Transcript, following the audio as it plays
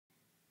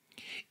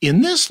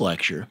In this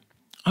lecture,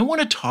 I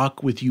want to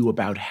talk with you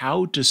about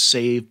how to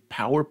save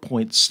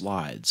PowerPoint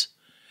slides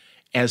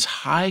as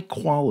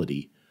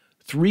high-quality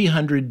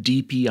 300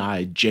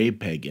 DPI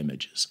JPEG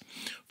images.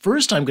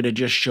 First, I'm going to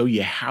just show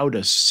you how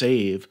to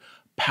save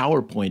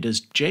PowerPoint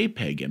as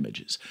JPEG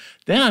images.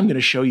 Then I'm going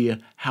to show you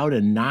how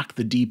to knock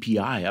the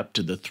DPI up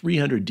to the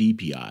 300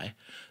 DPI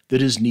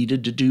that is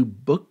needed to do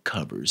book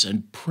covers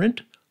and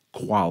print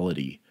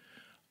quality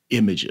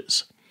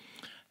images.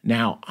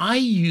 Now, I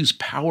use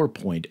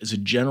PowerPoint as a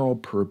general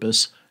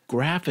purpose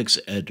graphics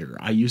editor.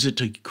 I use it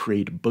to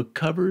create book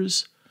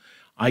covers.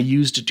 I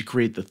used it to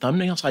create the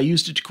thumbnails. I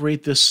used it to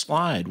create this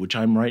slide, which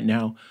I'm right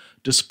now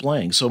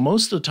displaying. So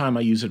most of the time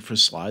I use it for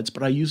slides,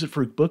 but I use it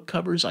for book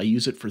covers. I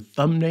use it for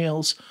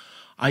thumbnails.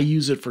 I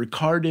use it for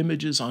card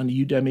images on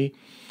Udemy.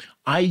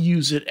 I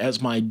use it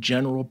as my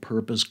general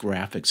purpose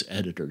graphics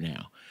editor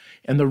now.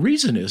 And the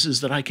reason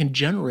is that I can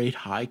generate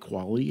high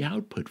quality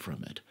output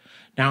from it.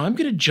 Now I'm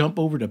going to jump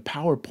over to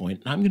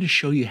PowerPoint and I'm going to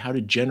show you how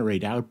to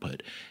generate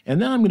output.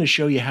 And then I'm going to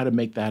show you how to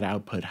make that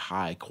output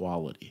high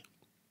quality.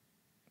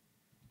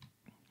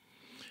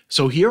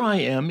 So here I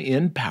am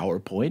in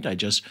PowerPoint. I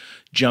just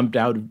jumped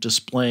out of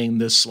displaying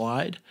this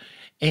slide.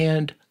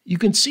 And you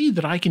can see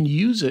that I can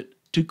use it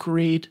to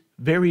create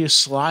various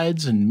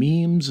slides and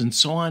memes and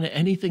so on,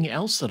 anything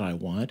else that I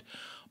want,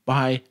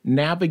 by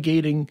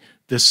navigating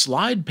the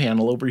slide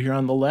panel over here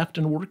on the left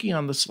and working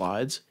on the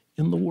slides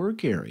in the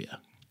work area.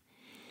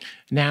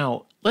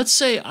 Now, let's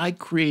say I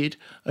create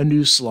a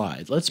new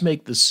slide. Let's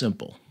make this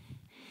simple.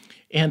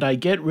 And I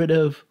get rid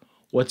of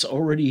what's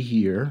already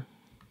here.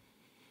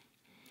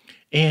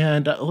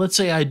 And let's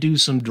say I do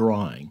some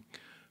drawing.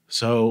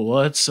 So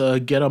let's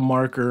get a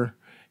marker.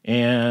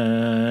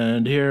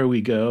 And here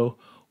we go.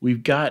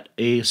 We've got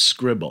a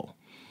scribble.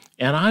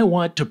 And I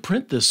want to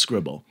print this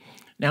scribble.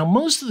 Now,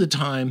 most of the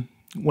time,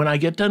 when I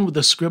get done with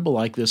a scribble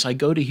like this, I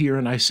go to here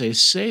and I say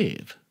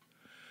save.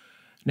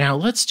 Now,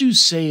 let's do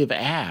save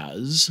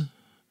as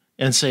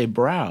and say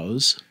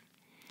browse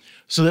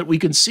so that we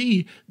can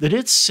see that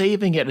it's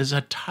saving it as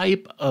a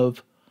type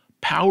of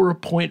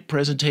PowerPoint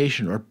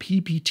presentation or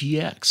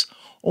PPTX.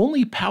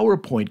 Only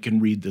PowerPoint can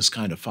read this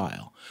kind of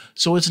file.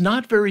 So it's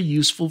not very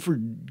useful for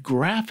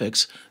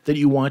graphics that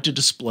you want to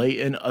display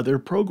in other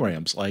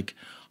programs like,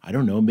 I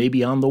don't know,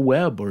 maybe on the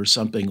web or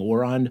something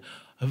or on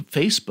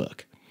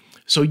Facebook.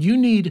 So you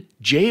need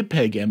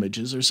JPEG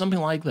images or something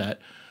like that.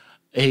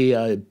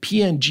 A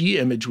PNG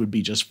image would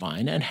be just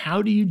fine. And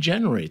how do you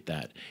generate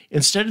that?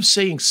 Instead of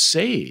saying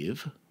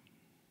save,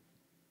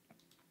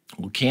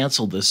 we'll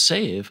cancel this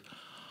save,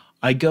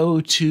 I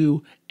go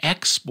to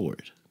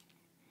export.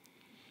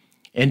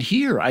 And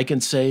here I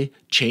can say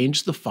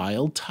change the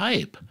file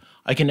type.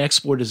 I can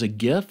export as a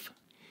GIF.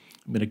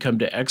 I'm going to come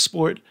to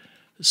export,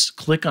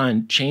 click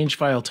on change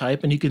file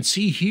type, and you can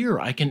see here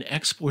I can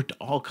export to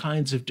all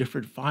kinds of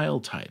different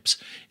file types,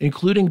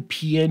 including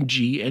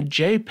PNG and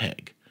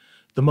JPEG,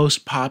 the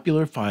most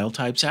popular file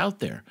types out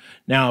there.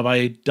 Now, if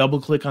I double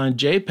click on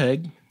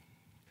JPEG,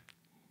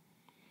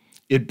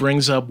 it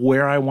brings up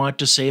where I want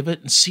to save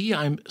it. And see,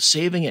 I'm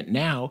saving it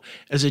now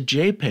as a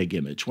JPEG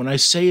image. When I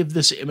save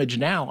this image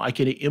now, I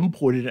can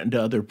import it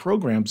into other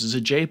programs as a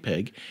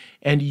JPEG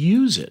and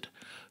use it.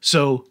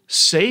 So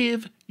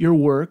save your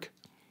work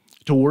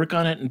to work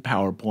on it in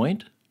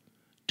PowerPoint,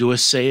 do a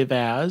save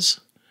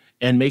as,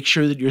 and make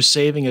sure that you're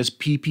saving as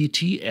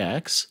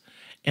PPTX,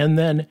 and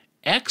then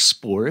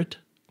export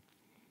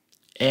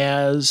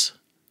as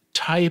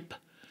type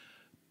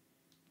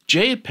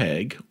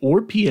JPEG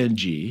or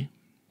PNG,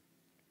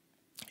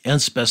 and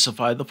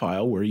specify the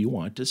file where you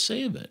want to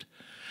save it.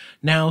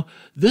 Now,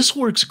 this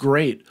works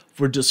great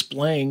for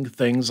displaying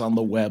things on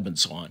the web and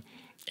so on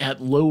at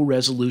low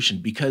resolution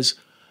because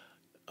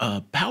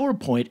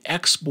PowerPoint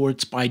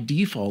exports by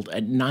default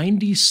at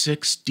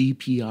 96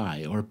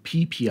 DPI or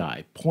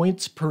PPI,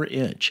 points per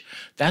inch.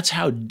 That's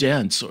how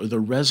dense or the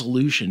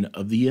resolution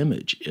of the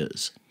image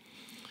is.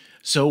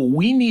 So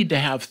we need to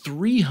have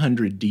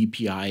 300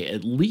 DPI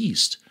at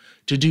least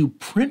to do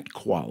print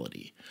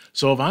quality.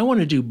 So if I want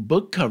to do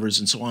book covers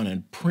and so on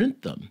and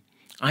print them,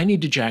 I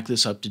need to jack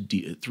this up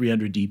to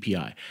 300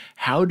 DPI.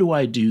 How do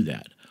I do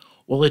that?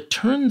 Well, it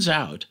turns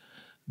out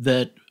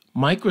that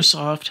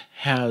Microsoft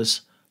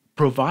has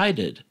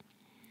provided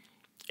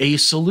a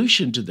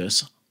solution to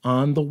this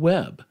on the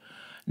web.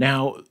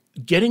 Now,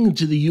 getting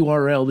to the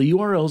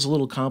URL is a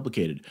little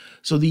complicated.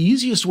 So the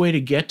easiest way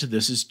to get to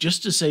this is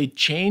just to say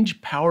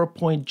change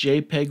PowerPoint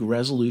JPEG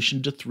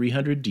resolution to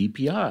 300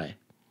 DPI.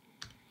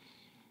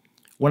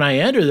 When I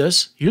enter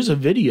this, here's a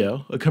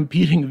video, a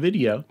competing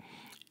video,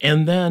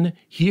 and then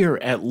here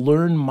at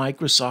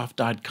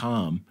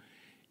learnmicrosoft.com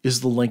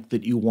is the link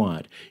that you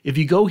want. If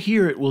you go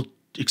here, it will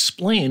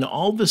explain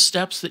all the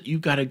steps that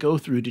you've got to go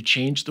through to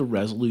change the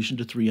resolution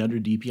to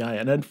 300 DPI.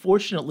 And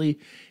unfortunately,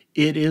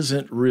 it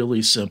isn't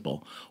really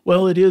simple.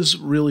 Well, it is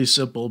really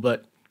simple,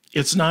 but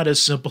it's not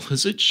as simple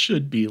as it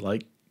should be,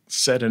 like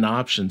set an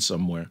option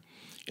somewhere.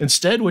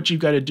 Instead, what you've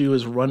got to do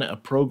is run a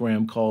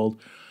program called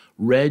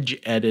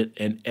REGEDIT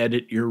and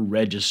edit your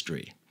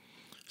registry.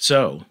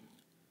 So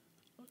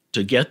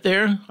To get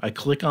there, I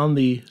click on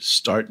the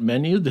Start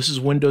menu. This is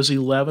Windows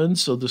 11,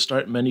 so the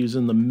Start menu is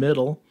in the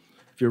middle.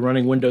 If you're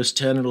running Windows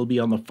 10, it'll be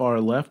on the far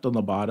left on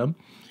the bottom.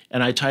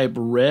 And I type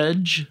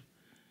regedit.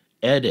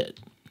 And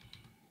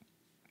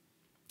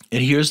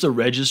here's the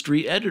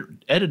registry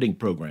editing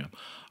program.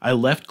 I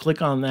left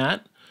click on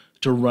that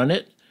to run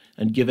it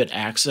and give it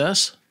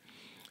access.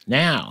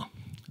 Now,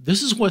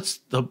 this is what's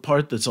the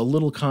part that's a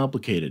little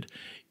complicated,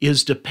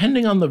 is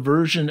depending on the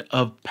version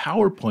of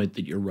PowerPoint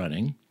that you're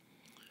running,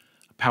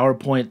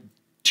 PowerPoint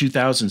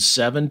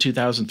 2007,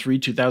 2003,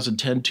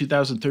 2010,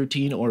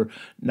 2013, or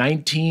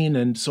 19,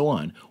 and so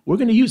on. We're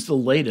going to use the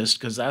latest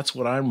because that's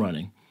what I'm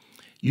running.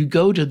 You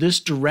go to this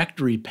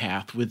directory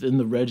path within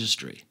the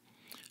registry.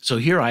 So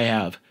here I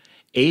have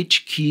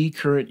H key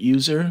current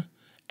user.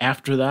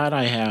 After that,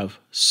 I have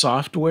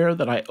software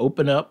that I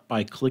open up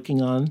by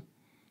clicking on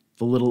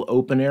the little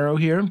open arrow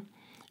here.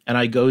 And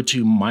I go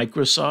to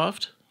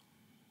Microsoft,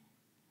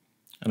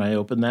 and I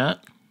open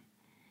that.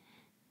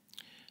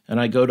 And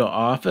I go to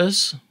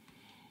Office,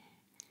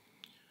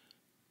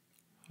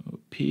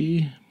 OP,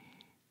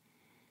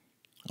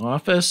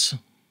 Office,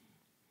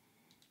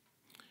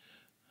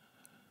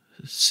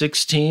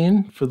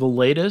 16 for the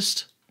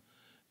latest,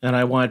 and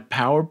I want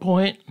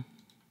PowerPoint,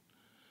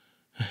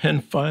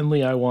 and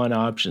finally I want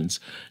Options.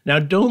 Now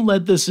don't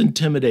let this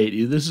intimidate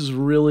you. This is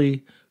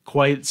really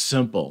quite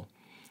simple.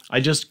 I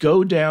just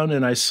go down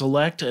and I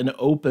select and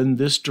open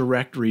this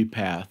directory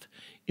path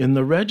in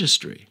the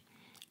registry.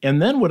 And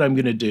then what I'm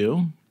going to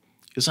do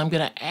is I'm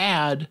going to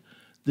add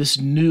this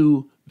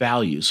new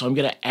value. So I'm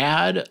going to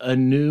add a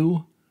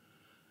new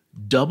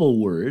double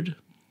word.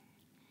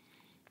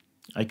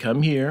 I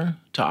come here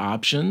to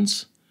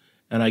Options,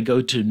 and I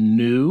go to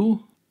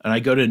New, and I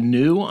go to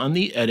New on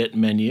the Edit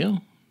menu,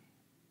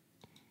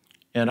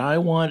 and I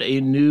want a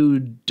new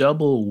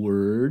double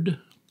word,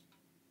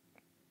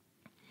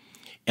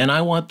 and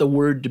I want the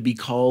word to be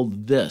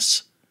called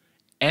this,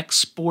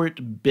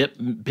 Export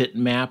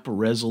Bitmap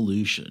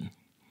Resolution.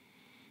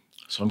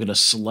 So I'm going to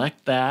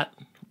select that,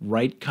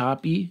 right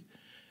copy,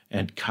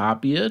 and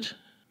copy it.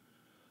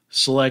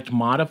 Select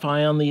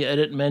Modify on the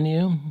Edit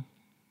menu.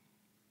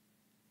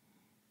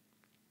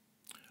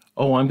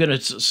 Oh, I'm going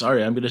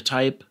to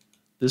type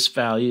this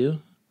value.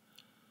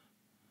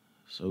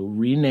 So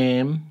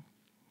rename.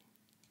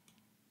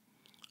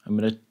 I'm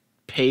going to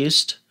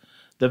paste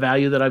the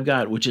value that I've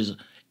got, which is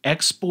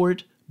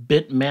Export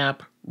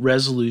Bitmap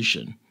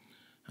Resolution.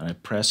 And I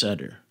press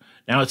Enter.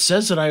 Now it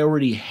says that I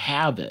already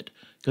have it,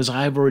 because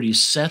I've already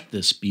set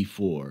this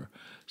before.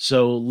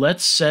 So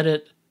let's set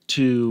it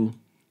to,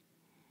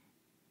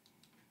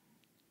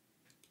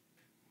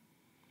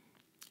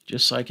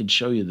 just so I can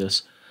show you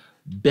this,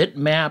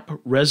 Bitmap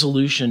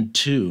Resolution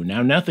 2.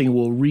 Now nothing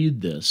will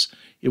read this.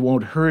 It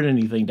won't hurt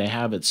anything to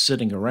have it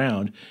sitting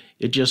around.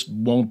 It just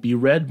won't be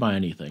read by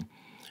anything.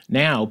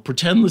 Now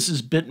pretend this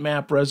is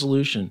Bitmap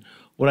Resolution.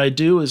 What I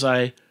do is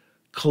I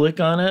click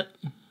on it,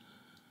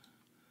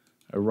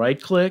 I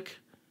right click,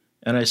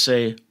 and I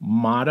say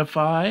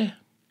Modify,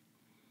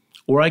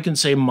 or I can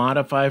say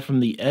Modify from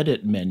the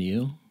Edit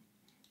menu.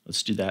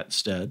 Let's do that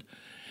instead.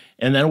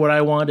 And then what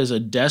I want is a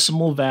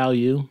decimal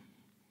value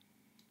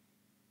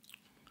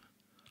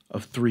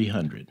of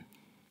 300.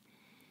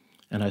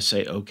 And I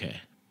say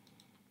OK.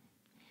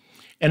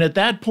 And at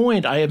that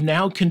point, I have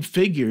now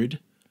configured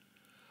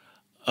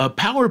a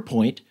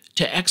PowerPoint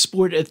to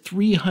export at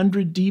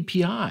 300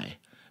 DPI.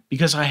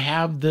 Because I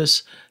have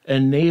this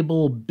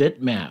enable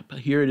bitmap.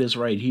 Here it is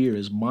right here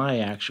is my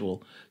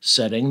actual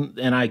setting.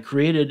 And I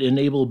created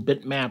enable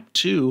bitmap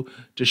 2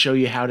 to show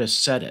you how to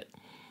set it.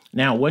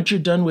 Now, once you're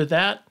done with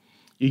that,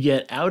 you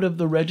get out of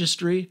the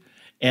registry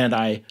and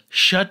I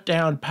shut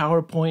down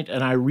PowerPoint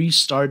and I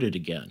restart it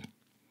again.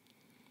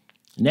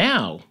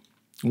 Now,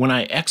 when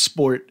I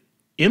export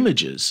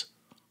images,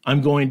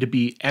 I'm going to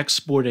be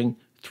exporting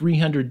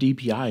 300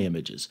 DPI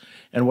images.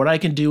 And what I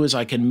can do is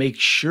I can make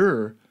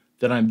sure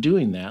that I'm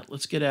doing that.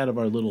 Let's get out of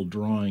our little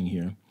drawing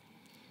here.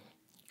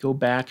 Go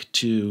back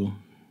to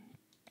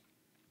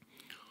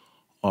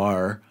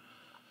our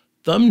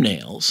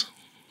thumbnails,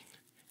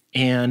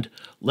 and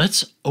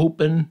let's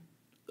open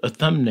a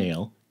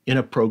thumbnail in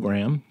a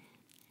program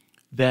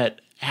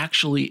that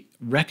actually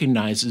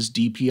recognizes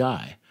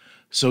DPI.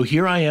 So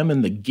here I am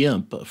in the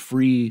GIMP, a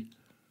free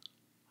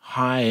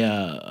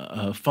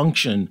high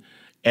function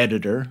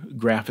editor,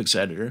 graphics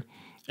editor,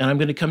 and I'm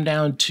going to come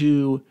down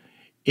to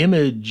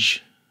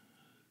image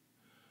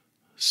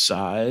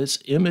size,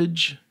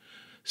 image,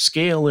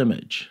 scale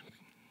image.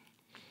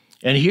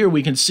 And here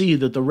we can see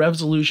that the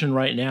resolution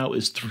right now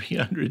is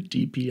 300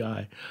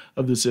 DPI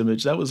of this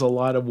image. That was a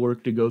lot of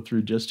work to go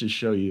through just to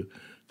show you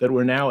that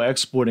we're now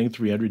exporting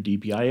 300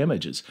 DPI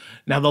images.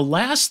 Now the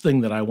last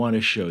thing that I want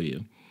to show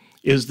you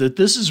is that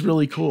this is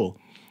really cool.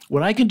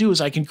 What I can do is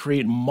I can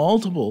create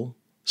multiple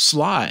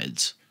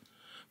slides.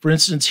 For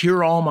instance, here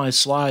are all my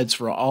slides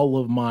for all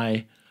of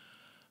my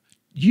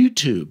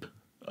YouTube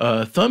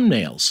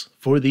thumbnails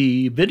for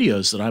the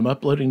videos that I'm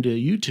uploading to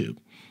YouTube.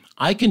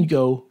 I can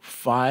go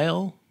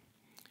File,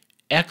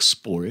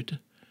 Export,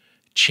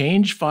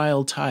 Change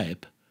File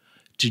Type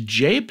to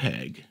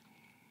JPEG,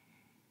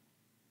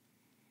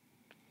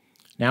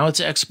 now it's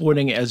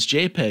exporting as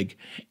JPEG.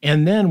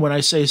 And then when I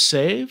say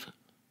save,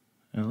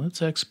 now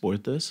let's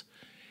export this,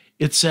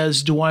 it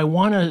says, do I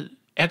want to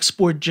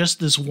export just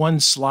this one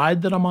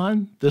slide that I'm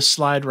on, this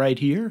slide right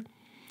here?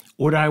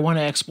 Or do I want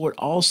to export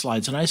all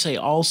slides? And I say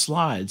all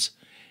slides,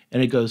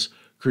 and it goes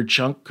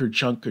kerchunk,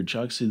 kerchunk,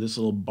 kerchunk. See this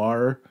little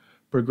bar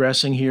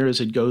progressing here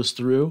as it goes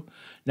through?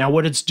 Now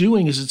what it's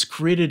doing is it's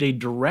created a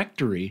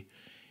directory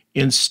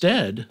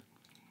instead.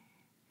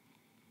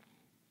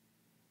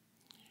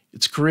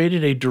 It's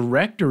created a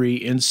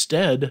directory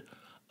instead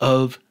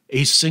of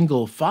a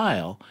single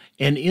file.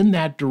 And in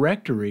that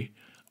directory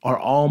are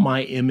all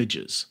my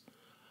images,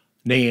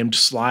 named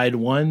slide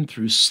 1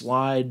 through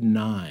slide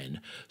 9.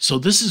 So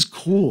this is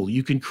cool.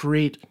 You can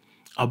create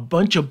a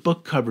bunch of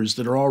book covers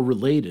that are all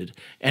related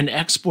and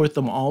export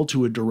them all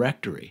to a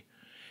directory.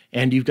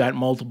 And you've got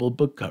multiple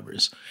book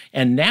covers.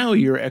 And now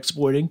you're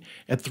exporting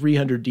at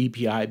 300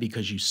 DPI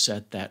because you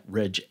set that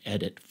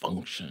regedit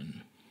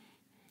function.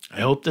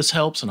 I hope this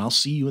helps, and I'll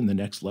see you in the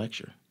next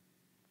lecture.